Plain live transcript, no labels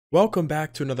Welcome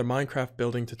back to another Minecraft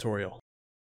building tutorial.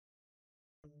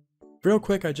 Real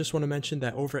quick, I just want to mention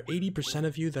that over 80%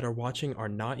 of you that are watching are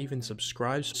not even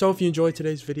subscribed, so if you enjoyed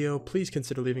today's video, please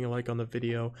consider leaving a like on the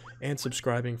video and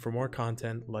subscribing for more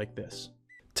content like this.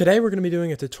 Today we're going to be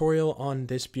doing a tutorial on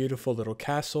this beautiful little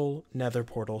castle nether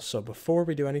portal, so before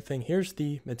we do anything, here's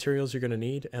the materials you're going to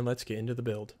need, and let's get into the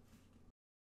build.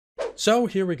 So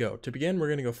here we go. To begin, we're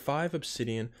going to go 5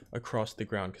 obsidian across the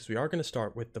ground, because we are going to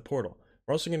start with the portal.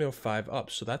 We're also going to go 5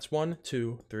 up, so that's 1,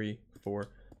 2, 3, 4,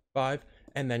 5,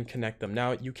 and then connect them.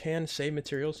 Now, you can save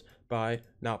materials by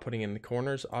not putting in the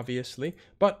corners, obviously,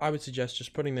 but I would suggest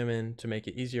just putting them in to make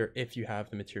it easier if you have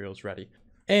the materials ready.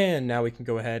 And now we can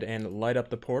go ahead and light up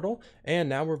the portal, and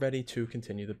now we're ready to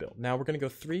continue the build. Now we're going to go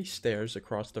 3 stairs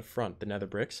across the front, the nether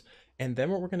bricks, and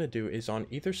then what we're going to do is on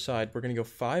either side, we're going to go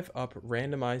 5 up,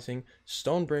 randomizing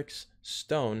stone bricks,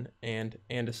 stone, and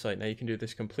andesite. Now you can do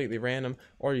this completely random,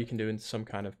 or you can do it in some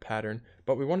kind of pattern,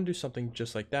 but we want to do something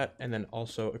just like that, and then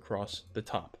also across the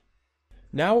top.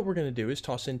 Now what we're going to do is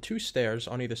toss in 2 stairs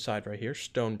on either side right here,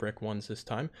 stone brick ones this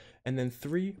time, and then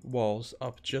 3 walls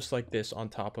up just like this on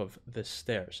top of the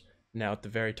stairs. Now at the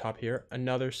very top here,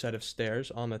 another set of stairs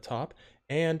on the top,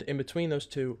 and in between those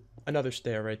two, another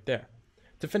stair right there.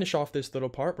 To finish off this little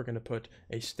part, we're going to put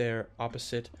a stair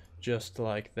opposite just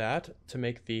like that to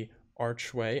make the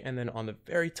archway, and then on the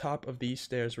very top of these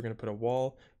stairs we're going to put a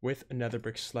wall with a nether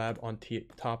brick slab on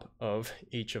top of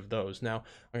each of those. Now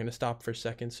I'm going to stop for a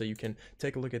second so you can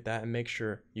take a look at that and make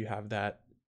sure you have that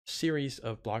series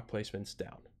of block placements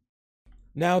down.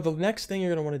 Now the next thing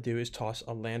you're going to want to do is toss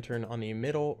a lantern on the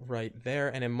middle right there,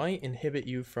 and it might inhibit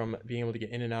you from being able to get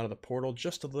in and out of the portal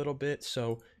just a little bit,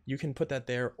 so you can put that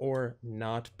there or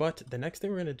not. But the next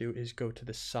thing we're going to do is go to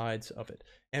the sides of it,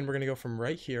 and we're going to go from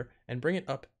right here and bring it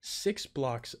up 6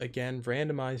 blocks, again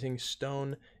randomizing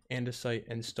stone, andesite,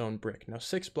 and stone brick. Now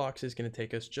 6 blocks is going to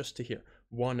take us just to here,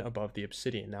 1 above the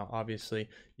obsidian. Now obviously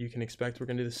you can expect we're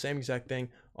going to do the same exact thing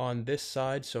on this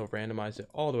side, so randomize it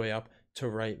all the way up to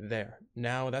right there.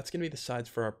 Now that's going to be the sides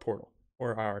for our portal,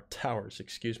 or our towers,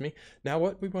 excuse me. Now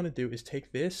what we want to do is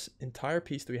take this entire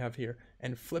piece that we have here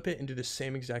and flip it and do the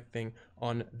same exact thing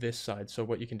on this side. So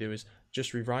what you can do is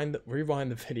just rewind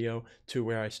the video to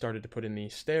where I started to put in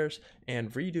these stairs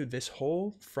and redo this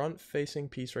whole front facing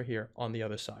piece right here on the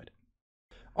other side.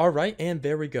 Alright, and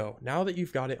there we go. Now that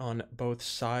you've got it on both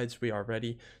sides, we are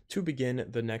ready to begin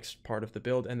the next part of the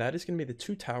build, and that is going to be the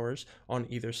 2 towers on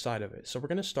either side of it. So we're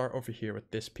going to start over here with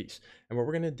this piece, and what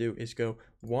we're going to do is go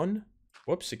 1,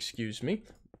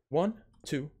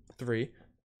 2, 3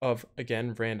 of,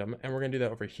 again, random, and we're going to do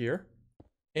that over here,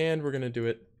 and we're going to do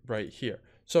it right here.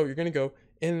 So you're going to go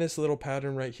in this little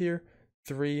pattern right here,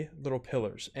 3 little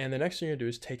pillars, and the next thing you're going to do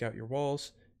is take out your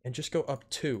walls and just go up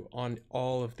 2 on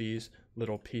all of these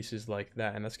little pieces like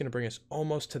that, and that's going to bring us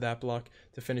almost to that block.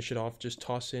 To finish it off, just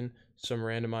toss in some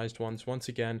randomized ones once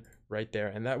again right there,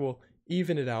 and that will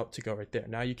even it out to go right there.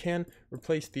 Now you can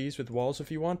replace these with walls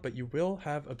if you want, but you will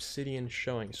have obsidian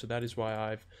showing, so that is why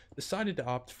I've decided to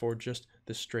opt for just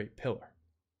the straight pillar.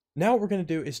 Now what we're going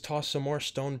to do is toss some more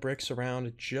stone bricks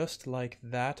around just like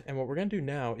that, and what we're going to do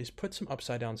now is put some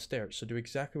upside down stairs. So do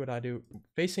exactly what I do,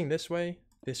 facing this way,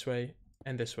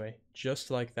 and this way,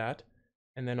 just like that.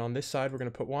 And then on this side, we're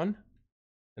going to put 1, and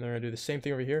then we're going to do the same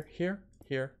thing over here,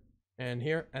 here, and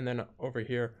here. And then over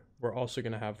here, we're also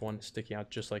going to have 1 sticking out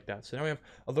just like that. So now we have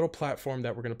a little platform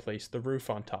that we're going to place the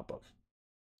roof on top of.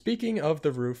 Speaking of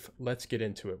the roof, let's get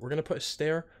into it. We're going to put a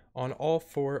stair on all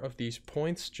 4 of these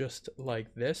points, just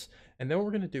like this. And then what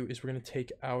we're going to do is we're going to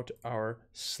take out our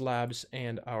slabs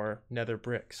and our nether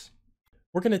bricks.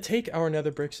 We're going to take our nether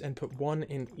bricks and put 1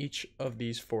 in each of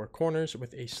these 4 corners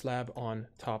with a slab on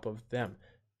top of them.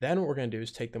 Then what we're going to do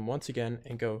is take them once again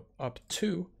and go up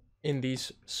 2 in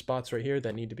these spots right here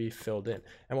that need to be filled in.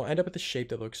 And we'll end up with a shape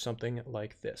that looks something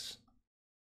like this.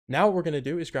 Now what we're going to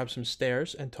do is grab some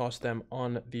stairs and toss them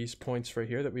on these points right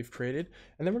here that we've created.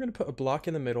 And then we're going to put a block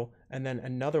in the middle and then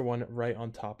another one right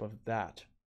on top of that.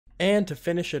 And to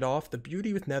finish it off, the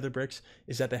beauty with nether bricks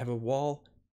is that they have a wall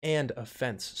and a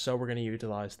fence, so we're going to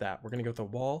utilize that. We're going to go with a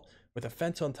wall with a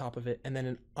fence on top of it, and then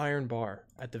an iron bar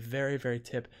at the very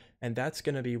tip, and that's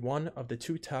going to be one of the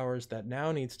 2 towers that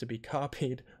now needs to be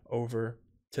copied over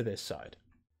to this side.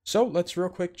 So let's real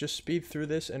quick just speed through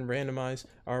this and randomize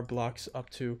our blocks up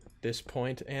to this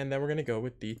point, and then we're going to go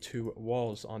with the 2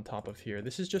 walls on top of here.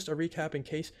 This is just a recap in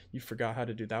case you forgot how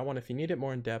to do that one. If you need it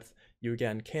more in depth, you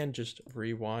again can just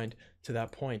rewind to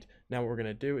that point. Now what we're going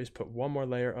to do is put 1 more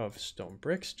layer of stone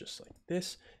bricks just like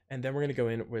this, and then we're going to go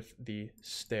in with the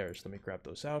stairs. Let me grab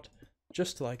those out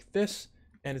just like this,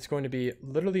 and it's going to be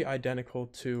literally identical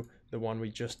to the one we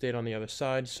just did on the other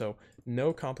side, so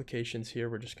no complications here.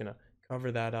 We're just gonna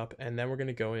cover that up, and then we're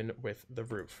gonna go in with the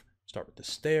roof. Start with the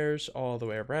stairs all the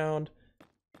way around,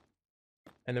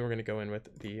 and then we're gonna go in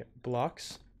with the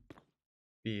blocks,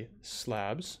 the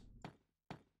slabs,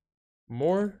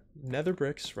 more nether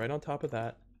bricks right on top of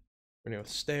that. We're gonna go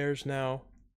with stairs now,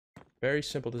 very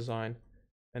simple design,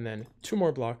 and then 2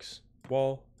 more blocks,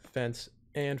 wall, fence,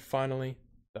 and finally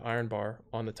the iron bar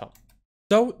on the top.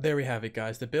 So there we have it,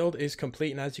 guys. The build is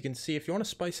complete, and as you can see, if you want to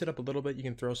spice it up a little bit, you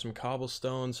can throw some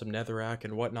cobblestone, some netherrack,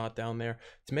 and whatnot down there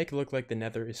to make it look like the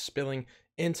nether is spilling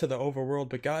into the overworld.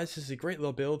 But guys, this is a great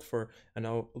little build for, I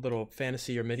know, a little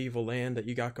fantasy or medieval land that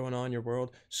you got going on in your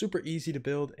world. Super easy to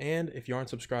build, and if you aren't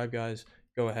subscribed, guys,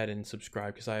 go ahead and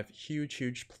subscribe, because I have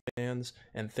huge plans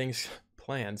and things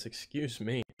excuse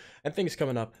me, and things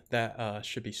coming up that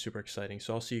should be super exciting.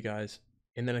 So I'll see you guys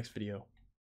in the next video.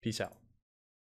 Peace out.